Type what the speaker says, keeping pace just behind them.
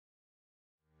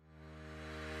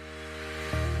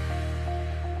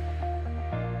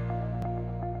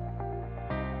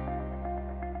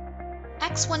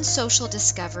X1 Social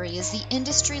Discovery is the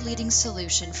industry-leading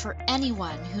solution for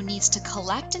anyone who needs to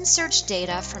collect and search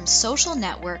data from social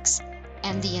networks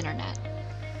and the internet.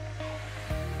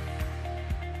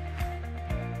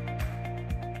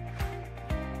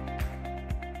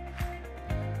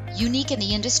 Unique in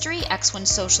the industry, X1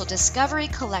 Social Discovery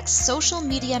collects social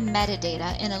media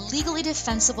metadata in a legally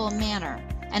defensible manner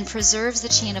and preserves the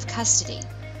chain of custody.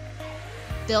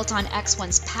 Built on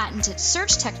X1's patented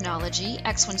search technology,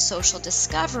 X1 Social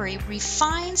Discovery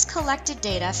refines collected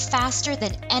data faster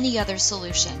than any other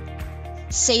solution,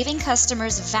 saving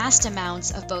customers vast amounts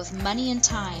of both money and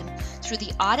time through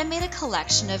the automated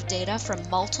collection of data from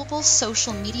multiple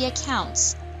social media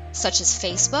accounts such as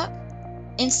Facebook,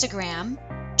 Instagram,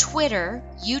 Twitter,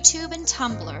 YouTube, and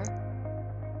Tumblr,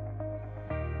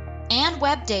 and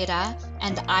web data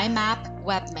and IMAP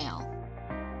webmail.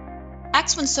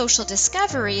 X1 Social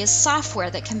Discovery is software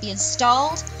that can be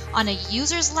installed on a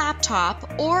user's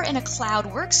laptop or in a cloud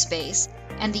workspace,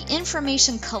 and the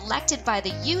information collected by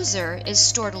the user is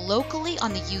stored locally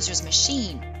on the user's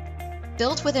machine.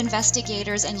 Built with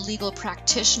investigators and legal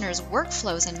practitioners'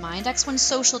 workflows in mind, X1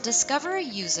 Social Discovery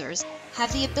users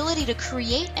have the ability to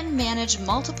create and manage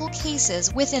multiple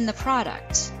cases within the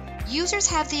product. Users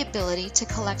have the ability to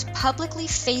collect publicly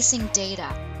facing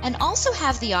data and also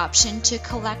have the option to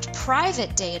collect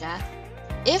private data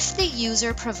if the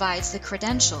user provides the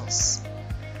credentials.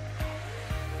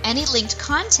 Any linked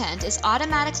content is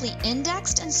automatically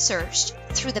indexed and searched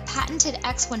through the patented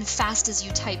X1 Fast as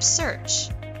You Type search.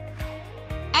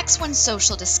 X1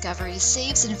 Social Discovery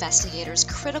saves investigators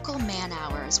critical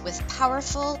man-hours with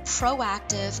powerful,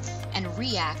 proactive, and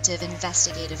reactive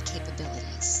investigative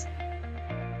capabilities.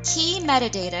 Key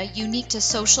metadata unique to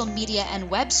social media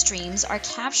and web streams are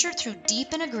captured through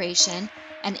deep integration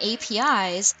and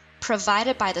APIs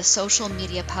provided by the social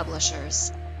media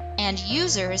publishers, and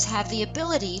users have the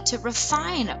ability to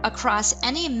refine across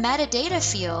any metadata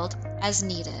field as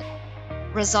needed.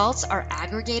 Results are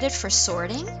aggregated for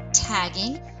sorting,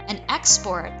 tagging, and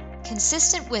export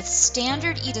consistent with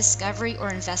standard e-discovery or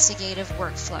investigative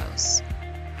workflows.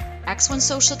 X1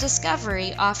 Social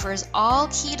Discovery offers all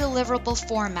key deliverable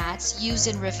formats used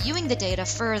in reviewing the data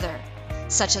further,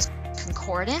 such as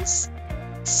concordance,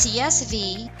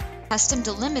 CSV, custom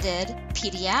delimited,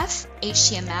 PDF,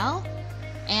 HTML,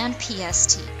 and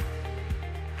PST.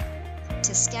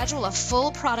 To schedule a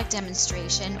full product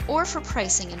demonstration or for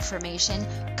pricing information,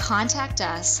 contact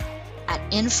us at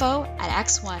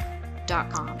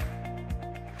info@x1.com.